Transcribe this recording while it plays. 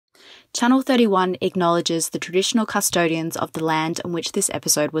Channel 31 acknowledges the traditional custodians of the land on which this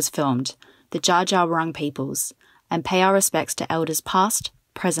episode was filmed, the Dja Dja Wurrung peoples, and pay our respects to elders past,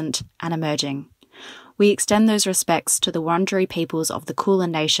 present, and emerging. We extend those respects to the Wurundjeri peoples of the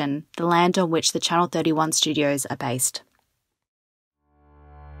Kulin Nation, the land on which the Channel 31 studios are based.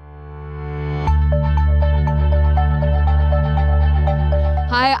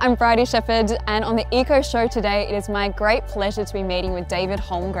 Hi, I'm Bridie Shepherd, and on the Eco Show today, it is my great pleasure to be meeting with David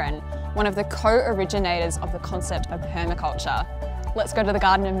Holmgren, one of the co-originators of the concept of permaculture. Let's go to the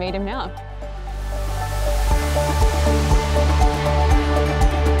garden and meet him now.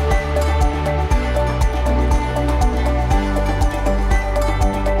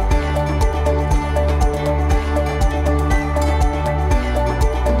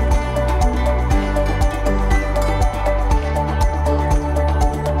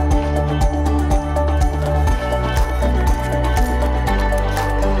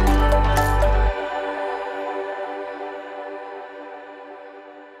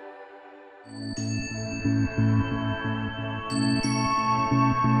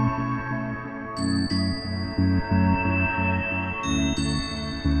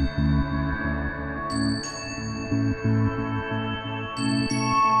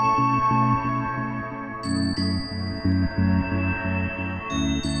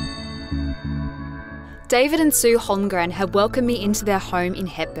 David and Sue Holmgren have welcomed me into their home in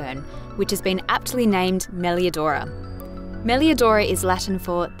Hepburn, which has been aptly named Melliodora. Melliodora is Latin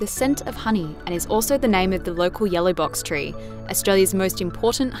for the scent of honey and is also the name of the local yellow box tree, Australia's most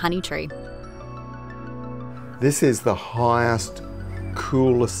important honey tree. This is the highest,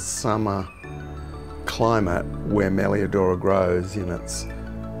 coolest summer climate where Melliodora grows in its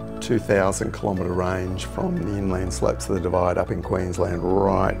 2,000 kilometre range from the inland slopes of the Divide up in Queensland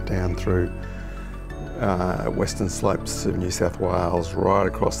right down through western slopes of New South Wales, right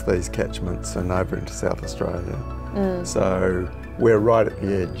across these catchments and over into South Australia. So we're right at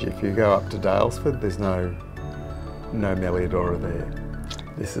the edge. If you go up to Dalesford, there's no Melliodora there.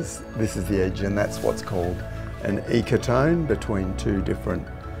 This is the edge, and that's what's called an ecotone between two different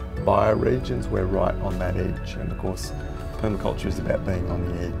bioregions. We're right on that edge, and of course permaculture is about being on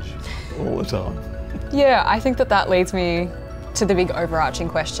the edge all the time. Yeah, I think that leads me to the big overarching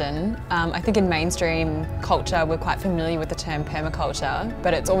question. I think in mainstream culture we're quite familiar with the term permaculture,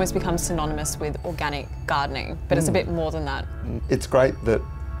 but it's almost become synonymous with organic gardening, but it's a bit more than that. It's great that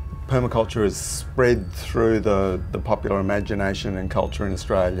permaculture has spread through the popular imagination and culture in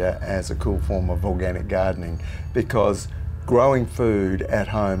Australia as a cool form of organic gardening, because growing food at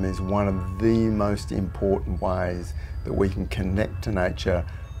home is one of the most important ways that we can connect to nature,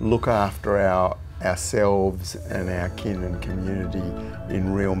 look after ourselves and our kin and community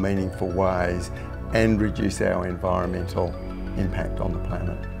in real meaningful ways, and reduce our environmental impact on the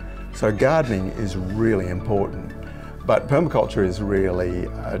planet. So gardening is really important, but permaculture is really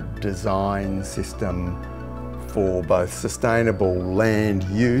a design system for both sustainable land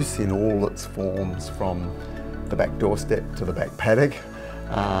use in all its forms, from the back doorstep to the back paddock,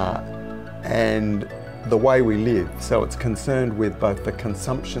 and the way we live. So it's concerned with both the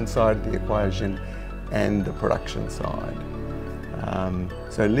consumption side of the equation and the production side.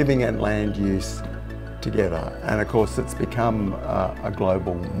 So living and land use together. And of course it's become a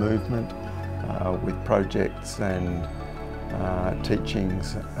global movement with projects and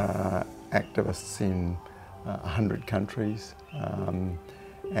teachings, activists in 100 countries.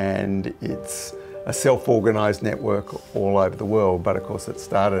 And it's a self-organised network all over the world, but of course it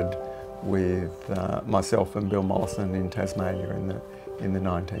started with myself and Bill Mollison in Tasmania in the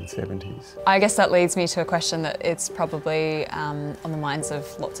 1970s. I guess that leads me to a question that it's probably on the minds of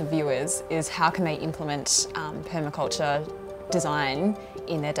lots of viewers, is how can they implement permaculture design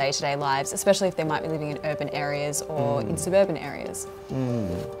in their day-to-day lives, especially if they might be living in urban areas or in suburban areas?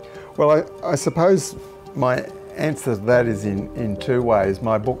 Well, I suppose my answer to that is in two ways.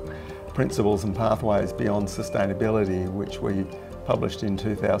 My book, Principles and Pathways Beyond Sustainability, which we published in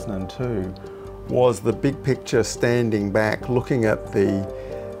 2002, was the big picture, standing back, looking at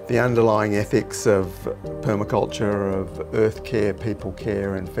the underlying ethics of permaculture, of earth care, people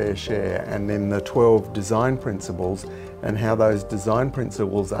care and fair share, and then the 12 design principles and how those design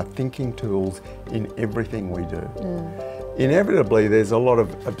principles are thinking tools in everything we do. Inevitably there's a lot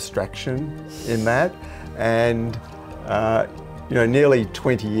of abstraction in that, and you know, nearly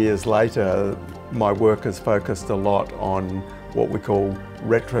 20 years later my work has focused a lot on what we call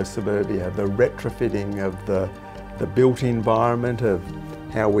retro-suburbia, the retrofitting of the built environment, of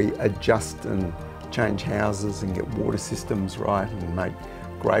how we adjust and change houses and get water systems right and make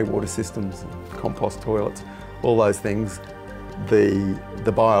grey water systems, compost toilets, all those things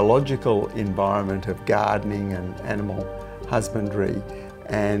the biological environment of gardening and animal husbandry,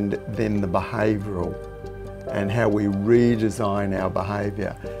 and then the behavioural and how we redesign our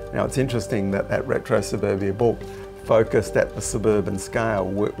behaviour. Now it's interesting that that retro suburbia book focused at the suburban scale,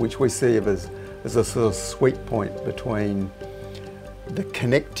 which we see as a sort of sweet point between the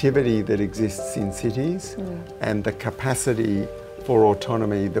connectivity that exists in cities and the capacity for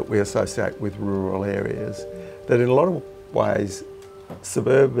autonomy that we associate with rural areas. That in a lot of ways,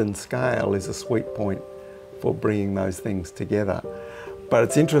 suburban scale is a sweet point for bringing those things together. But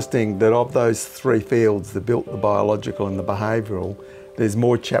it's interesting that of those three fields, the built, the biological and the behavioural, there's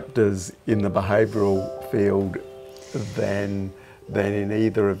more chapters in the behavioural field than in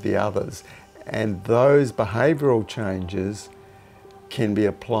either of the others. And those behavioural changes can be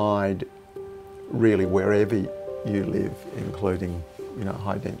applied really wherever you live, including, you know,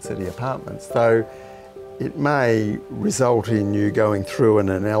 high density apartments. So it may result in you going through an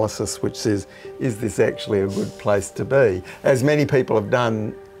analysis which says, is this actually a good place to be? As many people have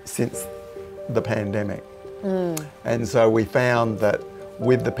done since the pandemic. And so we found that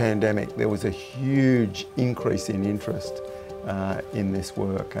with the pandemic there was a huge increase in interest in this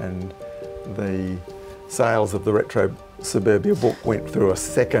work, and the sales of the retro suburbia book went through a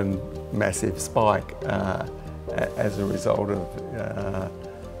second massive spike as a result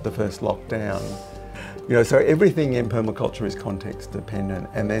of the first lockdown. You know, so everything in permaculture is context dependent,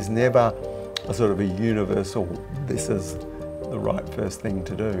 and there's never a sort of a universal, this is the right first thing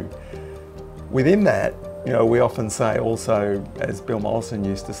to do. Within that, you know, we often say also, as Bill Mollison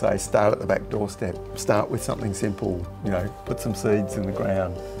used to say, start at the back doorstep. Start with something simple, you know, put some seeds in the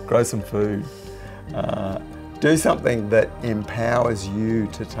ground, grow some food. Do something that empowers you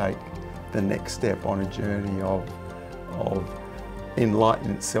to take the next step on a journey of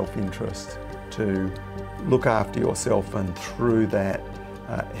enlightened self-interest, to look after yourself, and through that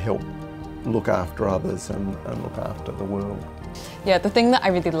help look after others and look after the world. Yeah, the thing that I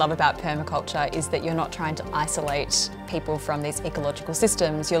really love about permaculture is that you're not trying to isolate people from these ecological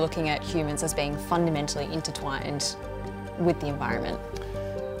systems. You're looking at humans as being fundamentally intertwined with the environment.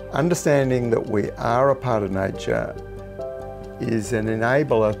 Understanding that we are a part of nature is an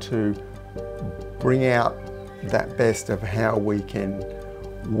enabler to bring out that best of how we can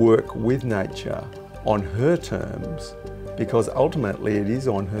work with nature on her terms, because ultimately it is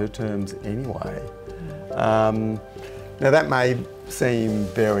on her terms anyway. Now that may seem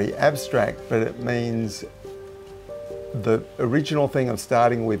very abstract, but it means the original thing of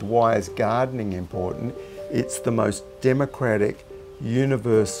starting with why is gardening important, it's the most democratic,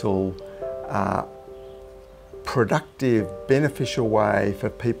 universal, productive, beneficial way for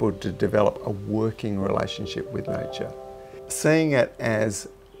people to develop a working relationship with nature. Seeing it as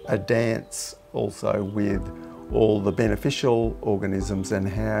a dance also with all the beneficial organisms and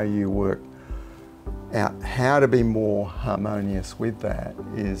how you work out how to be more harmonious with that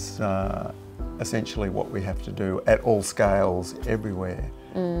is essentially what we have to do at all scales everywhere.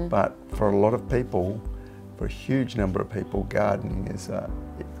 But for a lot of people, for a huge number of people, gardening is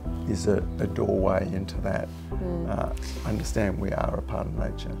a doorway into that. Understand we are a part of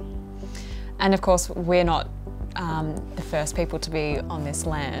nature. And of course, we're not the first people to be on this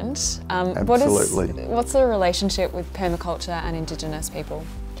land. Absolutely. What's the relationship with permaculture and Indigenous people?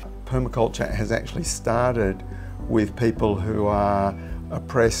 Permaculture has actually started with people who are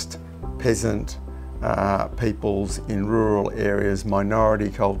oppressed peasant peoples in rural areas, minority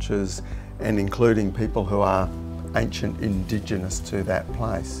cultures, and including people who are ancient Indigenous to that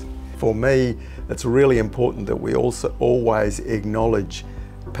place. For me, it's really important that we also always acknowledge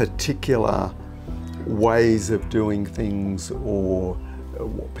particular ways of doing things, or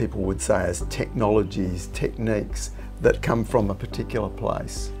what people would say as technologies, techniques that come from a particular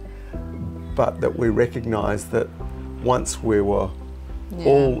place. But that we recognise that once we were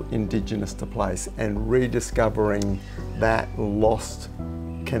all Indigenous to place, and rediscovering that lost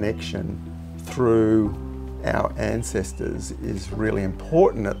connection through our ancestors is really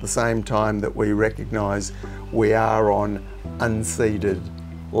important, at the same time that we recognise we are on unceded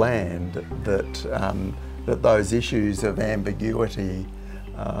land, that those issues of ambiguity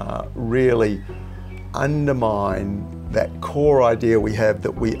really undermine that core idea we have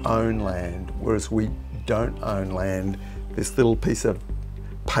that we own land, whereas we don't own land. This little piece of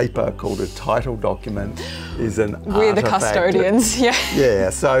paper called a title document is an artifact. We're the custodians, Yeah,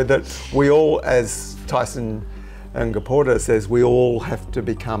 so that we all, as Tyson and Gaporta says, we all have to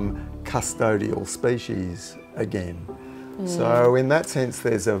become custodial species again. So in that sense,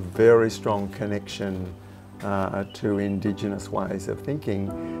 there's a very strong connection to Indigenous ways of thinking.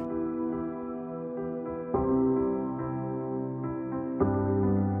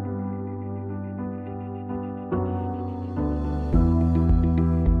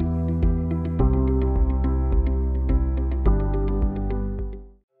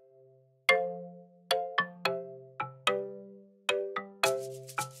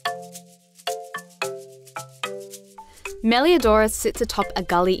 Melliodora sits atop a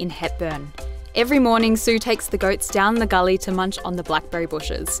gully in Hepburn. Every morning, Sue takes the goats down the gully to munch on the blackberry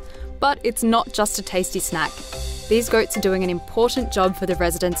bushes. But it's not just a tasty snack. These goats are doing an important job for the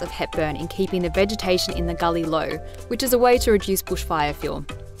residents of Hepburn in keeping the vegetation in the gully low, which is a way to reduce bushfire fuel.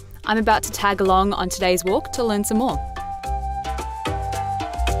 I'm about to tag along on today's walk to learn some more.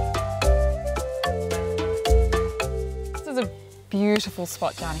 This is a beautiful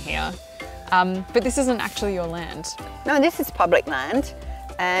spot down here, but this isn't actually your land. No, this is public land,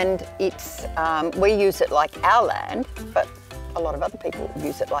 and it's we use it like our land, but a lot of other people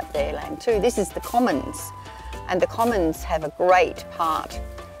use it like their land too. This is the commons, and the commons have a great part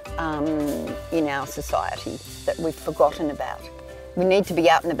in our society that we've forgotten about. We need to be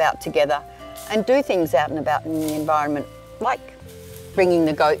out and about together and do things out and about in the environment, like bringing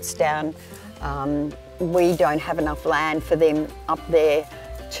the goats down. We don't have enough land for them up there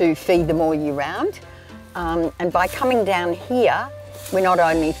to feed them all year round. And by coming down here, we not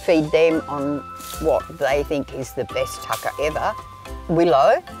only feed them on what they think is the best tucker ever,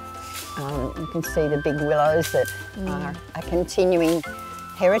 willow. You can see the big willows that are a continuing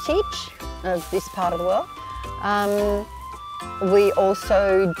heritage of this part of the world. We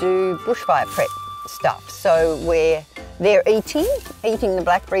also do bushfire prep stuff. So they're eating the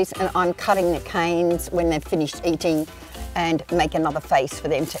blackberries, and I'm cutting the canes when they've finished eating and make another face for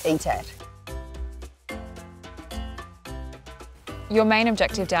them to eat at. Your main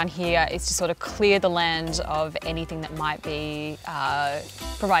objective down here is to sort of clear the land of anything that might be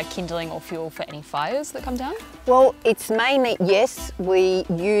provide kindling or fuel for any fires that come down? Well, it's mainly, yes, we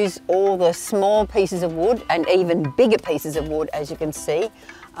use all the small pieces of wood and even bigger pieces of wood, as you can see.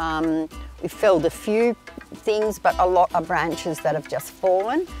 We've felled a few things, but a lot of branches that have just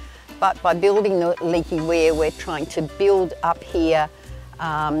fallen. But by building the leaky weir, we're trying to build up here,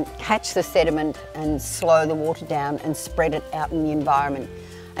 catch the sediment and slow the water down and spread it out in the environment.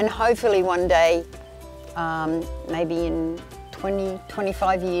 And hopefully one day, maybe in 20,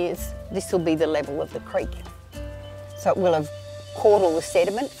 25 years, this will be the level of the creek. So it will have caught all the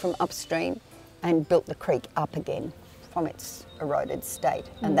sediment from upstream and built the creek up again from its eroded state.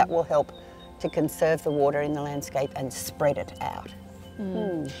 And that will help to conserve the water in the landscape and spread it out.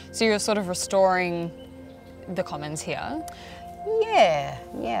 So you're sort of restoring the commons here?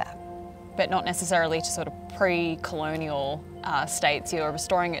 Yeah. But not necessarily to sort of pre-colonial states. You're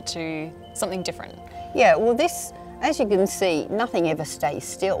restoring it to something different. Yeah, well this, as you can see, nothing ever stays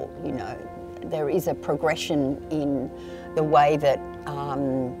still, you know. There is a progression in the way that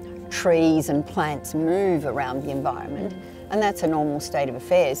trees and plants move around the environment, and that's a normal state of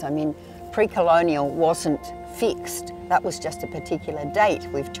affairs. I mean, pre-colonial wasn't fixed. That was just a particular date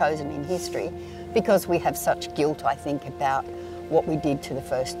we've chosen in history because we have such guilt, I think, about what we did to the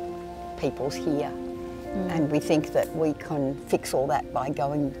first peoples here. And we think that we can fix all that by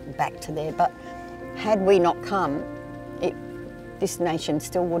going back to there. But had we not come, this nation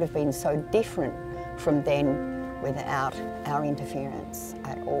still would have been so different from then without our interference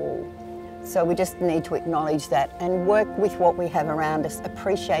at all. So we just need to acknowledge that and work with what we have around us,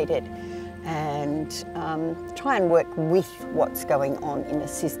 appreciate it, and try and work with what's going on in the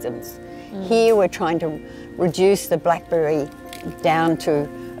systems. Here we're trying to reduce the blackberry down to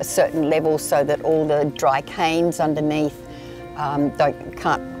a certain level so that all the dry canes underneath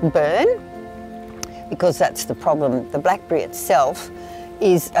can't burn, because that's the problem. The blackberry itself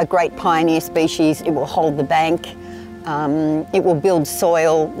is a great pioneer species. It will hold the bank. It will build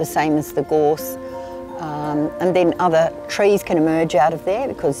soil the same as the gorse. And then other trees can emerge out of there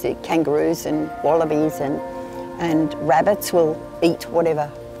because the kangaroos and wallabies and rabbits will eat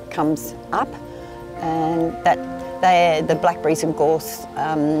whatever comes up. And the blackberries and gorse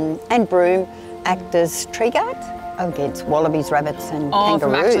and broom act as tree guard against wallabies, rabbits and kangaroos.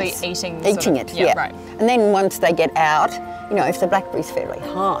 From actually eating it, yeah. Right. And then once they get out, you know, if the blackberry's fairly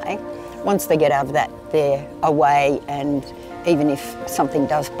high, once they get out of that, they're away, and even if something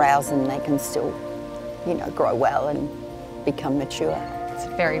does browse them, they can still, you know, grow well and become mature. It's a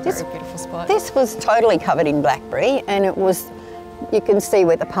very, very beautiful spot. This was totally covered in blackberry, and it was, you can see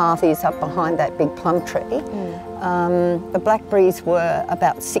where the path is up behind that big plum tree. The blackberries were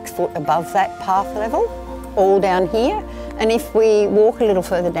about 6 foot above that path level, all down here. And if we walk a little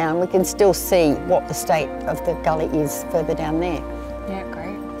further down, we can still see what the state of the gully is further down there. Yeah,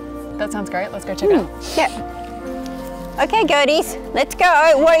 great. That sounds great. Let's go check it out. Yeah. Okay, goaties, let's go.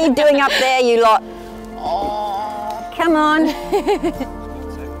 What are you doing up there, you lot? Oh, come on.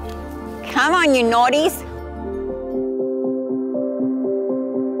 Come on, you naughties.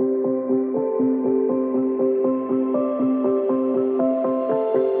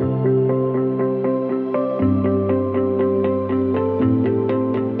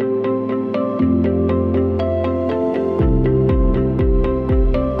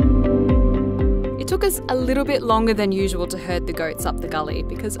 us a little bit longer than usual to herd the goats up the gully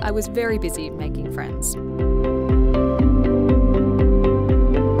because I was very busy making friends.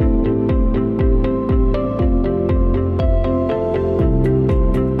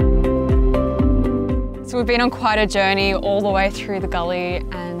 So we've been on quite a journey all the way through the gully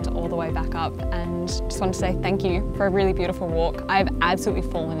and all the way back up, and just want to say thank you for a really beautiful walk. I've absolutely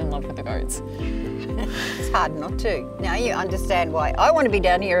fallen in love with the goats. It's hard not to. Now you understand why I want to be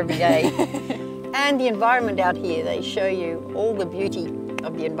down here every day. And the environment out here, they show you all the beauty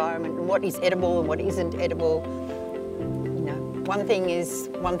of the environment and what is edible and what isn't edible. You know, one thing is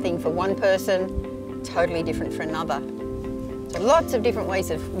one thing for one person, totally different for another. So lots of different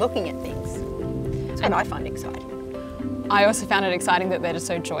ways of looking at things. That's what I find exciting. I also found it exciting that they're just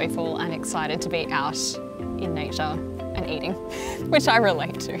so joyful and excited to be out in nature and eating, which I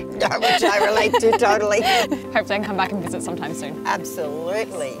relate to. Yeah, which I relate to totally. Hopefully I can come back and visit sometime soon.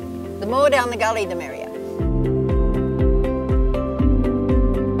 Absolutely. The more down the gully, the merrier.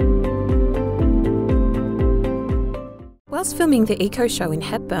 Whilst filming the Eco Show in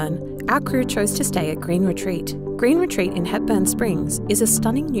Hepburn, our crew chose to stay at Green Retreat. Green Retreat in Hepburn Springs is a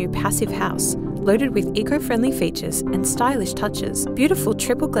stunning new passive house loaded with eco-friendly features and stylish touches, beautiful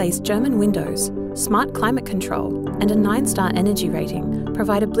triple-glazed German windows, smart climate control, and a 9-star energy rating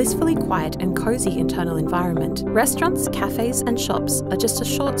provide a blissfully quiet and cosy internal environment. Restaurants, cafes, and shops are just a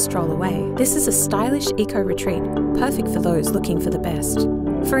short stroll away. This is a stylish eco-retreat, perfect for those looking for the best.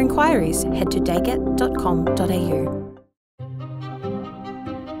 For inquiries, head to daget.com.au.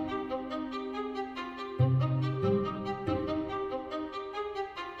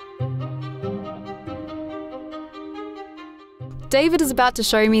 David is about to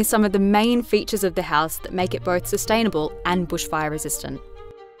show me some of the main features of the house that make it both sustainable and bushfire resistant.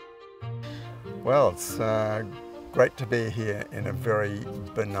 Well, it's great to be here in a very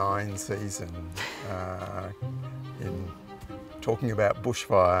benign season. In talking about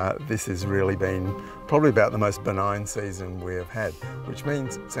bushfire, this has really been probably about the most benign season we have had, which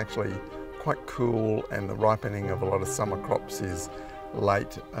means it's actually quite cool and the ripening of a lot of summer crops is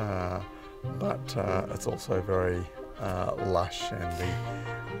late, but it's also very lush, and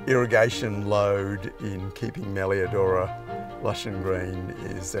the irrigation load in keeping Melliodora lush and green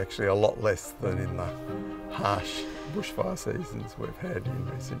is actually a lot less than in the harsh bushfire seasons we've had in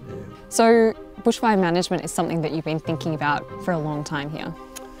recent years. So bushfire management is something that you've been thinking about for a long time here?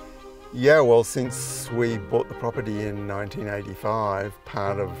 Yeah, well, since we bought the property in 1985,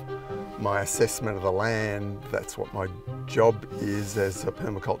 part of my assessment of the land, that's what my job is as a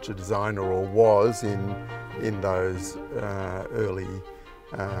permaculture designer, or was in those early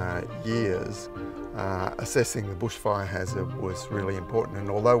years. Assessing the bushfire hazard was really important, and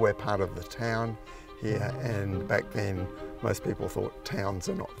although we're part of the town here, and back then most people thought towns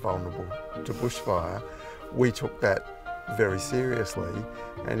are not vulnerable to bushfire, we took that very seriously,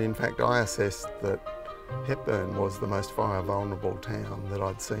 and in fact I assessed that Hepburn was the most fire vulnerable town that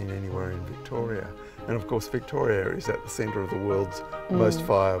I'd seen anywhere in Victoria. And of course Victoria is at the centre of the world's most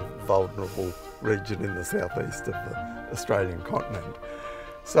fire vulnerable region in the southeast of the Australian continent.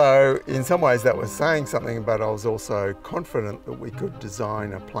 So in some ways that was saying something, but I was also confident that we could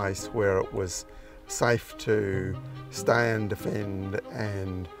design a place where it was safe to stay and defend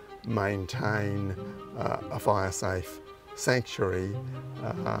and maintain a fire safe sanctuary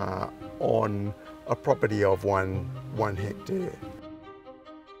on a property of one hectare.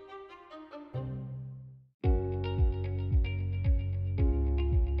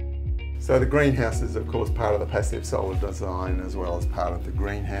 So the greenhouse is of course part of the passive solar design as well as part of the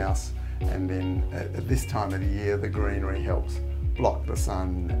greenhouse, and then at this time of the year the greenery helps block the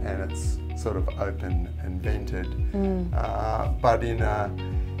sun and it's sort of open and vented. But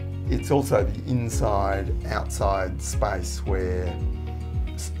it's also the inside-outside space where,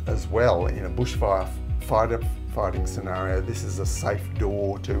 as well, in a bushfire fighting scenario, this is a safe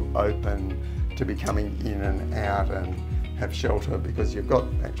door to open, to be coming in and out and have shelter, because you've got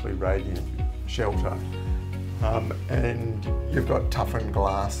actually radiant shelter. And you've got toughened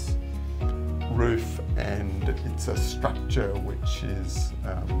glass roof, and it's a structure which is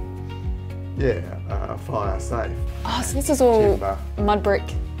fire safe. Oh, so this is all timber. Mud brick,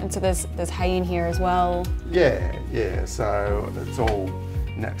 and so there's hay in here as well. Yeah, so it's all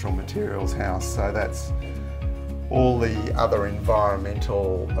natural materials house, so that's all the other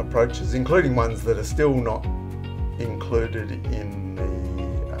environmental approaches, including ones that are still not included in the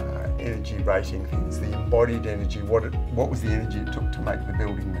energy rating things, the embodied energy, what was the energy it took to make the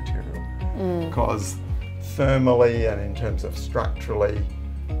building material. Because thermally and in terms of structurally,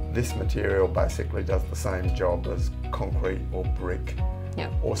 this material basically does the same job as concrete or brick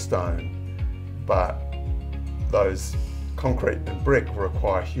or stone. but those concrete and brick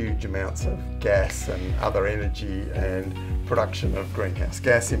require huge amounts of gas and other energy and production of greenhouse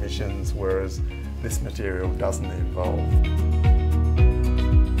gas emissions, whereas this material doesn't involve.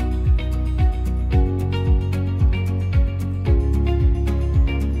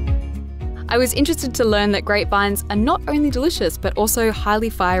 I was interested to learn that grapevines are not only delicious, but also highly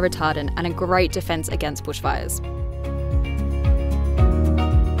fire retardant and a great defence against bushfires.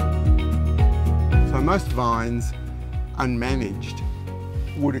 So most vines, unmanaged,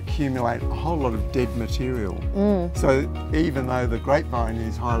 would accumulate a whole lot of dead material. So even though the grapevine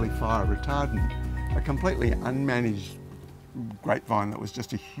is highly fire retardant, a completely unmanaged grapevine that was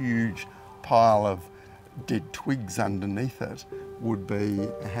just a huge pile of dead twigs underneath it would be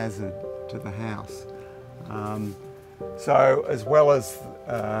a hazard to the house. So as well as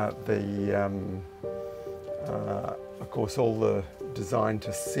of course, all the design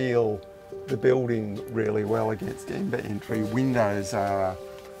to seal the building really well against ember entry, windows are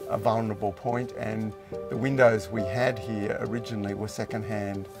a vulnerable point, and the windows we had here originally were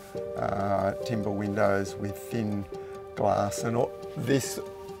second-hand timber windows with thin glass, and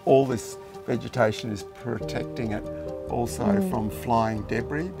all this vegetation is protecting it also from flying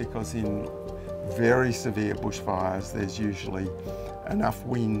debris, because in very severe bushfires there's usually enough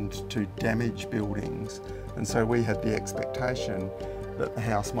wind to damage buildings, and so we had the expectation that the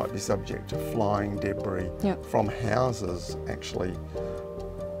house might be subject to flying debris from houses actually,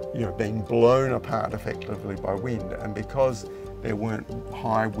 being blown apart effectively by wind. And because there weren't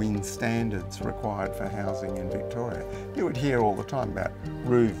high wind standards required for housing in Victoria, you would hear all the time about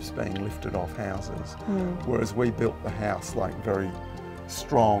roofs being lifted off houses, whereas we built the house very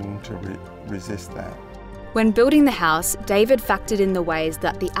strong to resist that. When building the house, David factored in the ways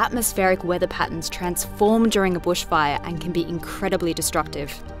that the atmospheric weather patterns transform during a bushfire and can be incredibly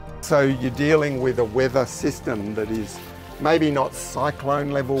destructive. So you're dealing with a weather system that is maybe not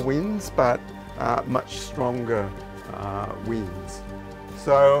cyclone level winds, but much stronger winds.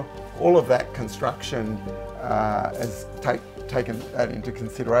 So all of that construction has taken that into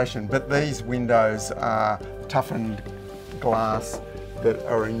consideration, but these windows are toughened glass that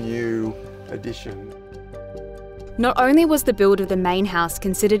are a new addition. Not only was the build of the main house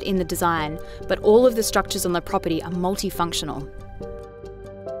considered in the design, but all of the structures on the property are multifunctional.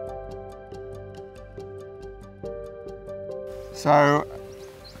 So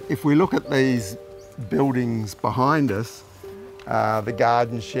if we look at these buildings behind us, the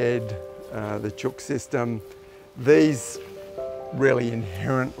garden shed, the chook system, these really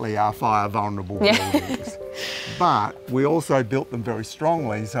inherently are fire vulnerable buildings. But we also built them very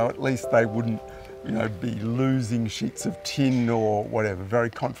strongly, so at least they wouldn't be losing sheets of tin or whatever, very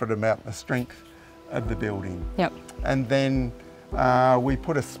confident about the strength of the building. And then we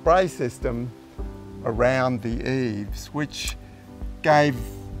put a spray system around the eaves, which gave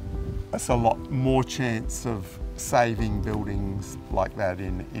us a lot more chance of saving buildings like that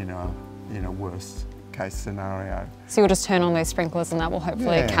in a worst case scenario. So you'll just turn on those sprinklers and that will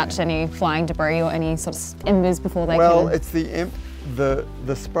hopefully catch any flying debris or any sort of embers before they Well, can... it's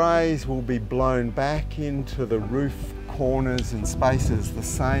the sprays will be blown back into the roof corners and spaces, the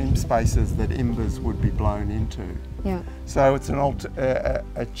same spaces that embers would be blown into. So it's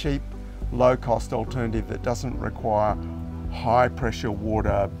a cheap, low-cost alternative that doesn't require high pressure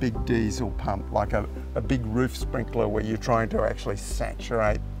water, big diesel pump, like a big roof sprinkler where you're trying to actually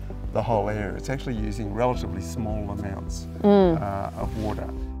saturate the whole area. It's actually using relatively small amounts of water.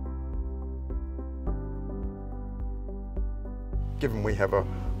 Given we have a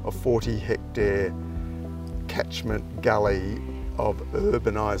 40-hectare catchment gully of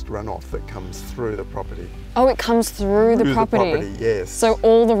urbanised runoff that comes through the property. Oh, it comes through the property? Yes. So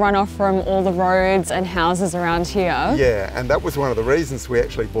all the runoff from all the roads and houses around here? Yeah, and that was one of the reasons we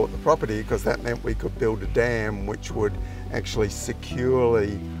actually bought the property, because that meant we could build a dam which would actually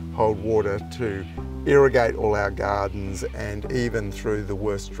securely hold water to irrigate all our gardens, and even through the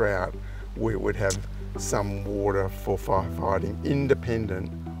worst drought we would have some water for firefighting independent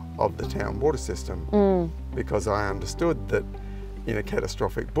of the town water system. Because I understood that in a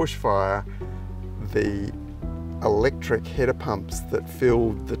catastrophic bushfire, the electric header pumps that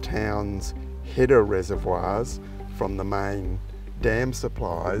filled the town's header reservoirs from the main dam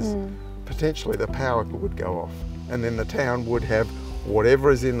supplies, potentially the power would go off. And then the town would have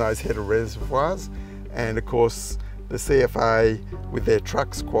whatever is in those header reservoirs, and of course the CFA with their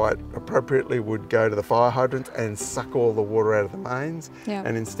trucks quite appropriately would go to the fire hydrants and suck all the water out of the mains.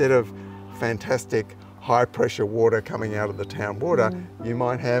 And instead of fantastic high pressure water coming out of the town water, you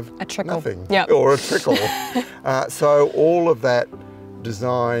might have a trickle. Nothing, or a trickle. So all of that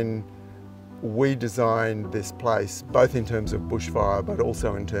design we designed this place both in terms of bushfire but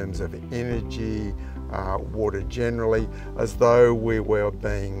also in terms of energy, water generally, as though we were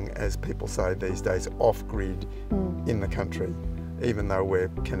being, as people say these days, off-grid in the country, even though we're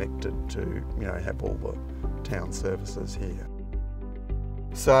connected to, have all the town services here.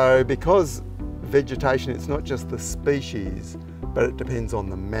 So because vegetation, it's not just the species, but it depends on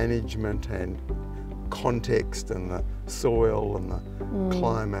the management and context and the soil and the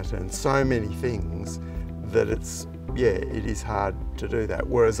climate and so many things that it is hard to do that.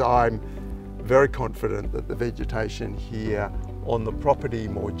 Whereas I'm very confident that the vegetation here on the property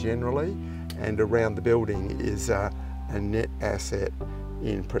more generally and around the building is a net asset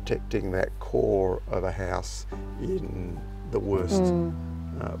in protecting that core of a house in the worst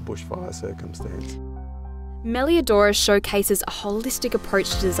bushfire circumstance. Melliodora showcases a holistic approach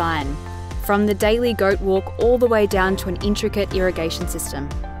to design, from the daily goat walk all the way down to an intricate irrigation system.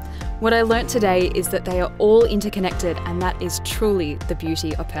 What I learnt today is that they are all interconnected, and that is truly the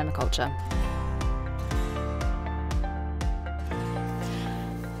beauty of permaculture.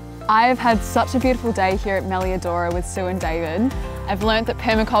 I've had such a beautiful day here at Melliodora with Sue and David. I've learnt that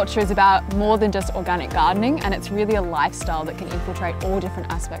permaculture is about more than just organic gardening, and it's really a lifestyle that can infiltrate all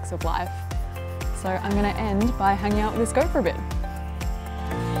different aspects of life. So I'm going to end by hanging out with this goat for a bit.